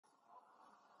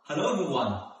Hello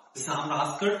everyone, this is Amr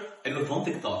Asker,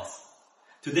 Orthodontic Talks.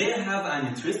 Today I have an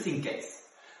interesting case.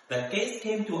 The case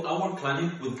came to our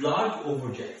clinic with large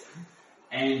overjet,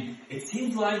 and it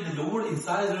seems like the lower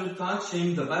incisor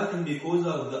touching the balcony because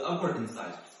of the upper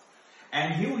incisors.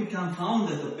 And here we can find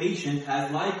that the patient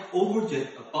has like overjet,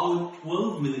 about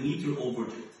 12 millimeter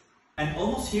overjet. And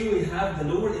almost here we have the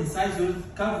lower incisors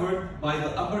covered by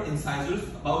the upper incisors,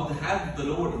 about the half of the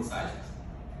lower incisors.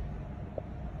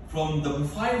 From the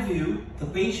profile view, the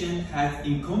patient has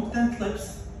incompetent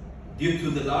lips due to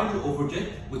the larger overjet,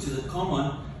 which is a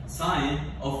common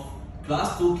sign of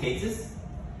class 2 cases.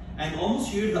 And almost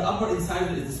here the upper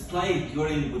incisor is displayed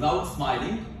during without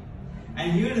smiling.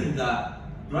 And here in the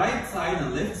right side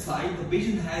and left side, the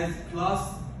patient has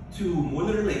class 2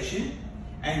 molar relation,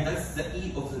 and that's the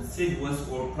E of the deciduous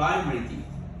or primary teeth.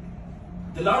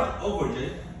 The large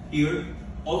overjet here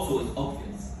also is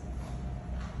obvious.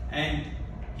 And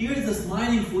here is the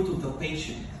smiling foot of the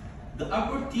patient. The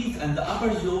upper teeth and the upper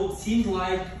jaw seem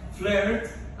like flared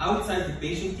outside the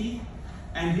patient teeth,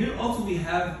 and here also we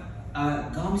have a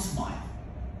gum smile.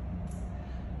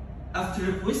 After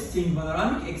requesting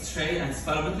panoramic X-ray and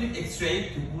spirometric X-ray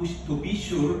to be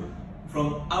sure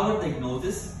from our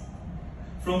diagnosis,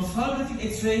 from spirometric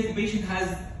X-ray the patient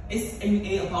has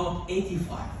SMA about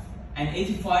 85, and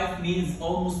 85 means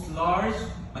almost large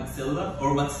maxilla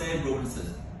or maxillary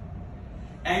progressive.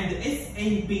 And the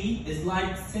SNP is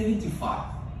like 75.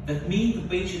 That means the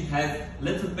patient has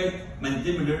little bit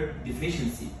mandibular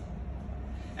deficiency.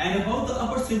 And about the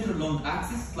upper central long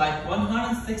axis like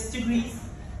 106 degrees,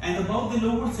 and about the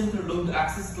lower central long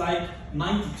axis like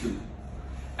 92.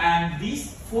 And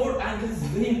these four angles is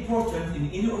very important in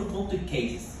any orthodontic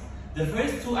cases. The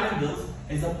first two angles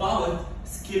is about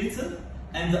skeletal,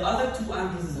 and the other two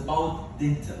angles is about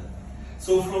dental.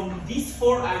 So from these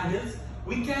four angles,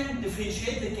 we can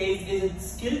differentiate the case, is it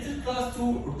skeletal class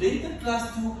 2 or dental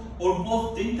class 2 or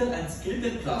both dental and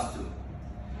skeletal class 2.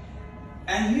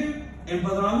 And here in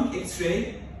panoramic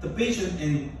X-ray, the patient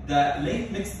in the late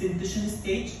mixed dentition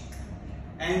stage,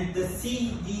 and the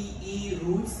CDE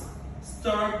roots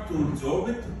start to absorb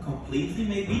it completely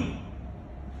maybe,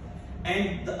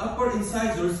 and the upper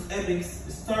incisors apex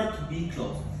start to be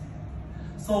closed.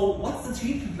 So what's the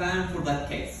treatment plan for that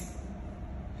case?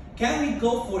 Can we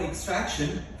go for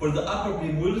extraction for the upper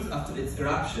premolars after its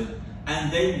eruption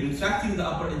and then retracting the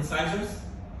upper incisors?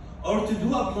 Or to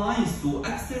do appliance to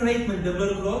accelerate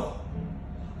mandibular growth?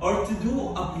 Or to do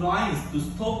appliance to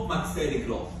stop maxillary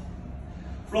growth?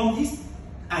 From these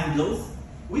angles,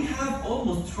 we have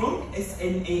almost strong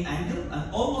SNA angle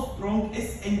and almost strong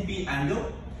SNP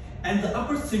angle, and the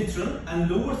upper central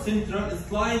and lower central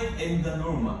is like in the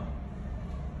normal.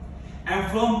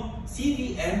 And from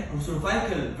CVM or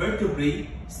cervical vertebrae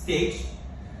stage,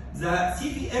 the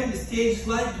CVM stage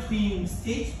lies between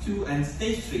stage 2 and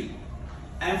stage 3.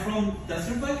 And from the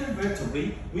cervical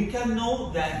vertebrae, we can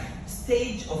know the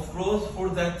stage of growth for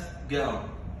that girl.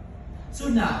 So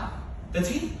now, the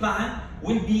treatment plan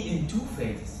will be in two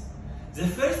phases. The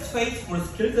first phase for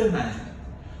skeletal management.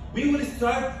 We will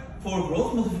start for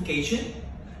growth modification,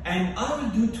 and I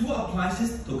will do two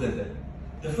appliances together.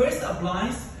 The first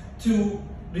appliance to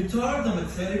retard the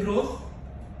maxillary growth,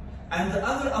 and the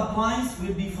other appliance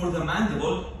will be for the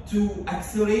mandible to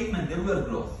accelerate mandibular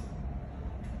growth.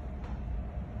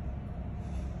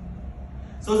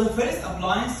 So the first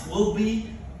appliance will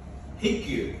be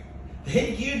headgear. The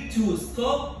headgear to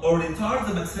stop or retard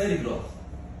the maxillary growth.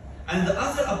 And the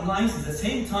other appliance at the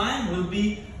same time will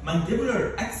be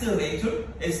mandibular accelerator.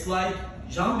 It's like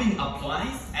jumping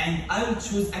appliance, and I will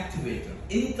choose activator,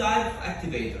 any type of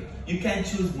activator. You can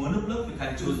choose monoblock, you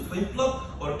can choose twin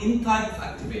block, or any type of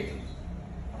activator.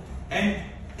 And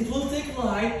it will take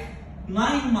like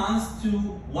 9 months to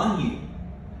 1 year.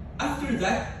 After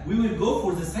that, we will go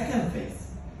for the second phase.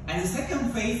 And the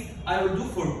second phase I will do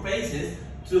for braces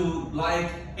to like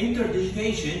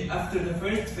interdigitation after the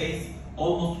first phase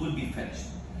almost will be finished.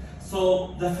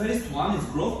 So the first one is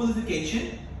growth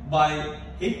modification by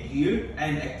headgear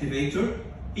and activator.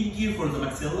 Headgear for the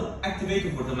maxilla,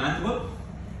 activator for the mandible.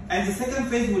 And the second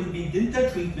phase will be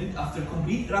dental treatment after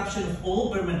complete eruption of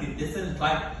all permanent distal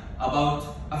type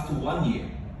about after 1 year.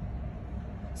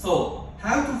 So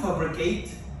how to fabricate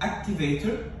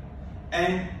activator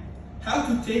and how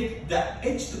to take the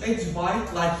edge-to-edge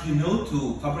bite, like you know,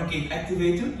 to fabricate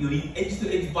activator, you need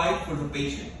edge-to-edge bite for the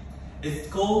patient.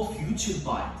 It's called future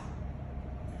bite.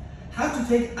 How to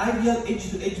take ideal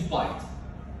edge-to-edge bite.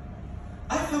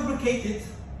 I fabricated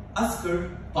Asker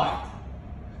bite.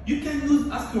 You can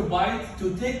use Asker bite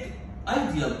to take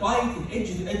ideal bite in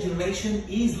edge-to-edge relation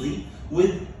easily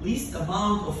with least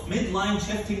amount of midline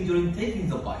shifting during taking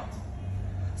the bite.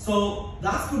 So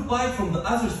the Asker bite from the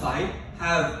other side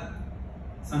have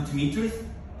centimeters,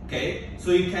 okay?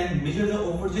 So you can measure the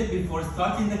overjet before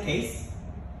starting the case.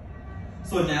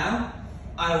 So now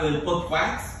I will put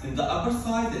wax in the upper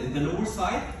side and in the lower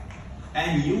side,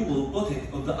 and you will put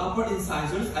it on the upper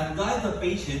incisors and guide the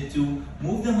patient to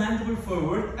move the mandible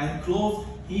forward and close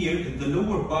here in the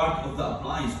lower part of the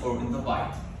appliance or in the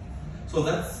bite. So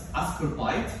that's Asker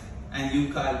bite, and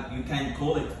you can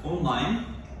call it online.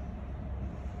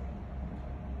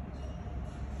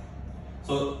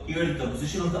 So here is the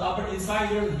position of the upper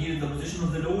incisors, here is the position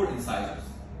of the lower incisors.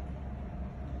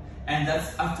 And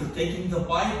that's after taking the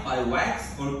bite by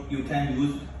wax, or you can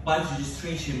use bite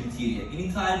registration material,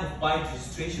 any type of bite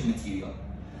registration material.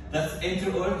 That's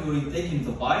intraoral during taking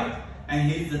the bite, and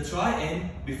here is the try-in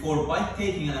before bite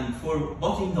taking and before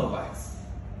putting the wax.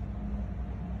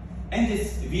 In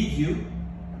this video,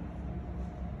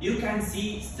 you can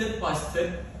see step by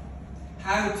step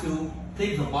how to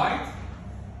take the bite.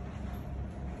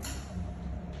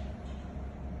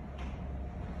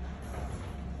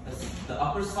 That's the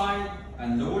upper side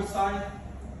and lower side.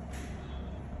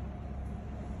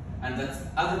 And that's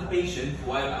other patient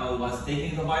while I was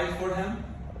taking the bite for him.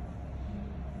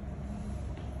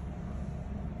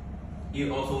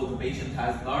 Here also the patient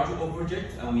has large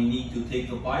overjet and we need to take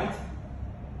the bite.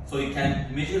 So you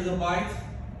can measure the bite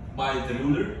by the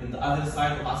ruler in the other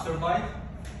side of Asker bite.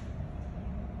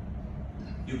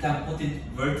 You can put it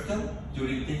vertical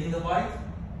during taking the bite.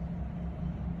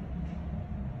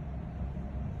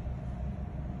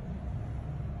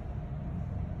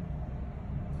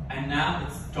 And now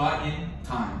it's try-in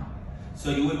time. So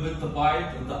you will put the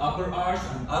bite on the upper arch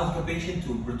and ask the patient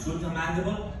to protrude the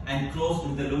mandible and close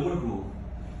in the lower groove.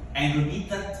 And repeat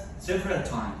that several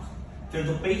times till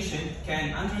the patient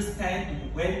can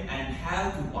understand when and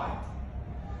how to bite.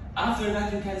 After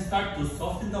that, you can start to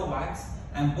soften the wax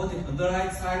and put it on the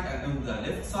right side and on the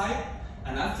left side.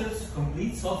 And after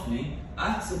complete softening,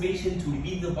 ask the patient to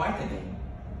repeat the bite again.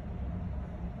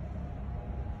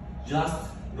 Just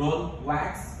roll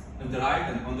wax on the right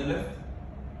and on the left.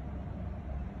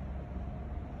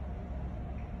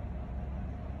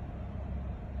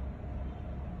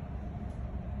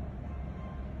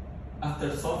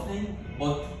 After softening,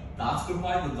 put the Asker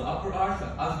bite on the upper arch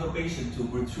and ask the patient to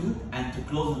protrude and to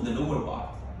close in the lower part.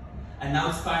 And now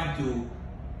it's time to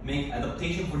make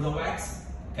adaptation for the wax,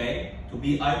 okay? To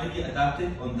be ideally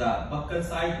adapted on the buccal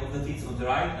side of the teeth on the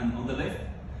right and on the left.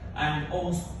 And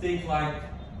almost take like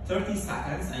 30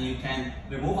 seconds, and you can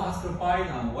remove Asker bite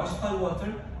and wash by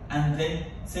water and then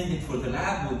send it for the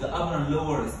lab with the upper and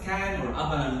lower scan or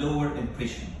upper and lower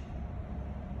impression.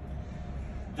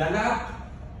 The lab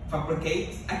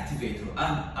fabricates activator,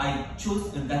 and I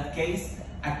choose in that case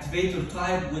activator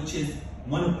type which is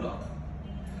monoblock.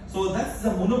 So that's the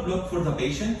monoblock for the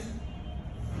patient,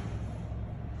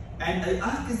 and I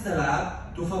ask the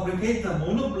lab to fabricate the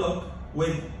monoblock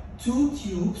with 2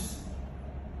 tubes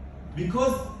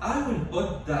because I will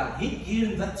put the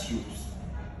headgear in the tubes.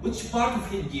 Which part of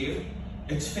headgear?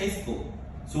 It's face bow.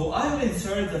 So I will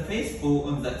insert the face bow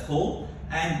on that hole,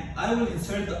 and I will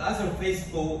insert the other face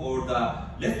bow or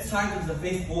the left side of the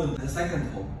face bow in the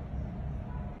second hole.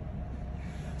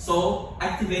 So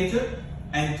activator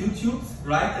and 2 tubes,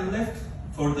 right and left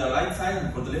for the right side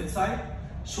and for the left side.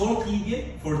 Short lead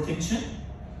for tension.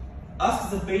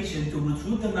 Ask the patient to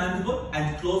protrude the mandible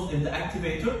and close in the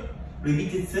activator.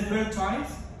 Repeat it several times,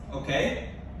 okay?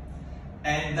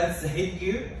 And that's the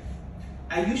headgear.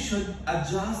 And you should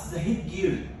adjust the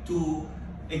headgear to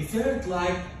exert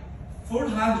like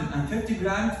 450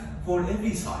 grams for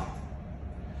every side.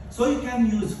 So you can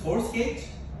use force gauge,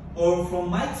 or from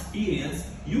my experience,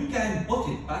 you can put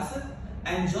it passive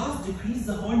and just decrease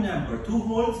the hole number, 2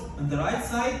 holes on the right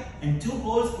side and 2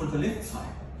 holes for the left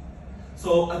side.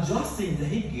 So adjusting the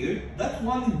headgear, that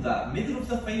one in the middle of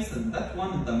the face and that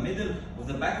one in the middle of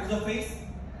the back of the face,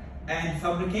 and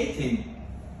fabricating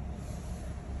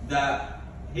the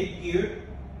headgear,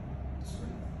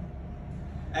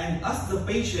 and ask the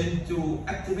patient to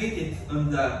activate it on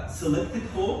the selected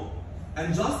hole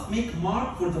and just make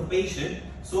mark for the patient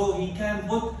so he can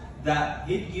put the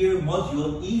headgear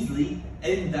module easily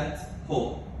in that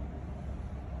hole.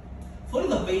 For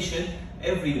the patient,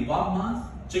 every 1 month,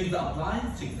 check the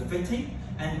appliance, check the fitting,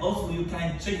 and also you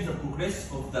can check the progress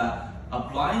of the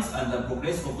appliance and the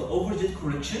progress of the overjet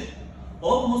correction.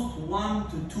 Almost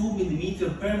 1 to 2 millimeter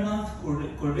per month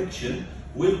correction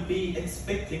will be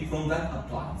expecting from that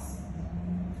appliance.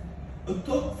 It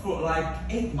took for like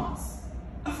 8 months.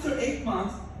 After 8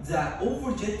 months, the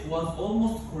overjet was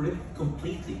almost correct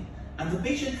completely, and the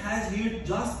patient has here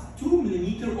just 2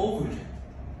 millimeter overjet.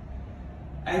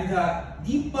 And the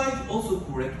deep bite also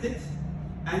corrected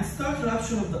and start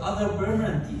rupture of the other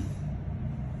permanent teeth.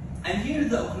 And here is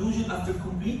the occlusion after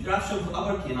complete rupture of the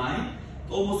upper canine,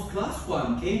 almost class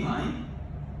 1 canine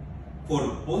for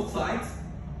both sides,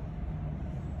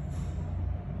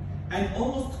 and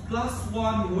almost class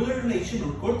 1 molar relation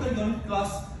or quarter unit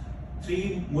class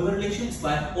 3 molar relation,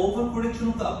 slight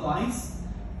overcorrection of the appliance,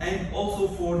 and also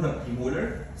for the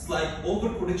premolar, slight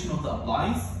overcorrection of the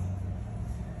appliance.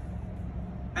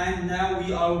 And now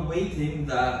we are waiting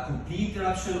the complete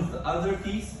eruption of the other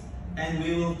teeth, and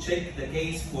we will check the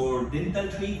case for dental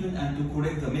treatment and to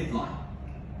correct the midline.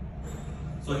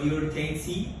 So here cane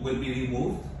C will be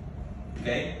removed.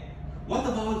 Okay. What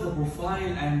about the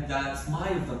profile and the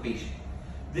smile of the patient?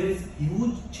 There is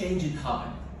huge change in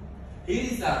happened. Here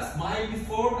is a smile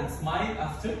before and smile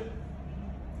after,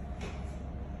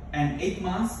 and 8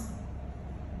 months.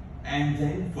 And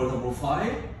then for the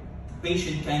profile, the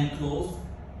patient can close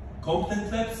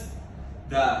competent lips,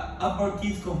 the upper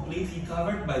teeth completely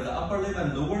covered by the upper lip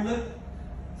and lower lip.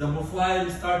 The profile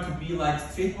start to be like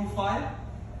straight profile,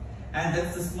 and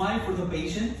that's the smile for the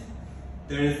patient.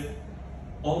 There is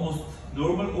almost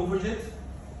normal overjet.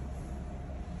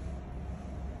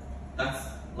 That's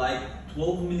like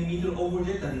 12 millimeter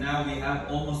overjet, and now we have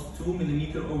almost 2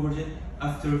 millimeter overjet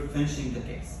after finishing the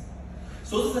case.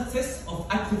 So the success of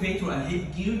activator and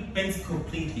headgear depends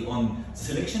completely on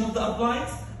selection of the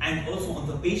appliance and also on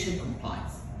the patient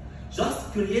compliance.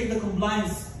 Just create the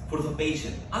compliance for the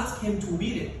patient. Ask him to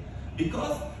wear it,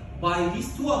 because by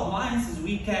these two appliances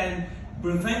we can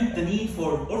prevent the need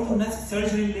for orthodontic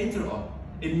surgery later on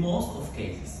in most of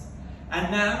cases.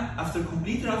 And now, after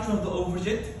complete rupture of the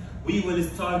overjet, we will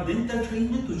start dental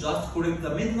treatment to just correct the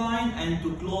midline and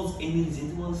to close any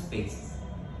residual spaces.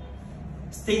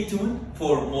 Stay tuned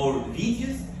for more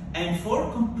videos, and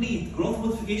for complete growth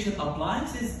modification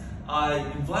appliances, I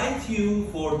invite you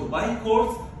for Dubai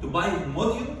course, Dubai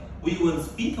module. We will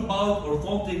speak about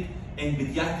orthodontic and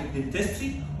pediatric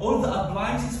dentistry, all the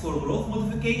appliances for growth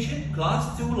modification,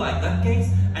 class 2 like that case,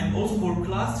 and also for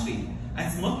class 3. And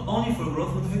it's not only for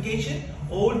growth modification,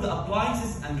 all the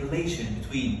appliances and relation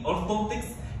between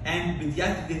orthodontics and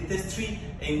pediatric dentistry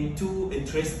in two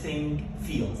interesting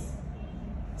fields.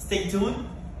 Stay tuned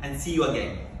and see you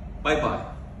again. Bye bye.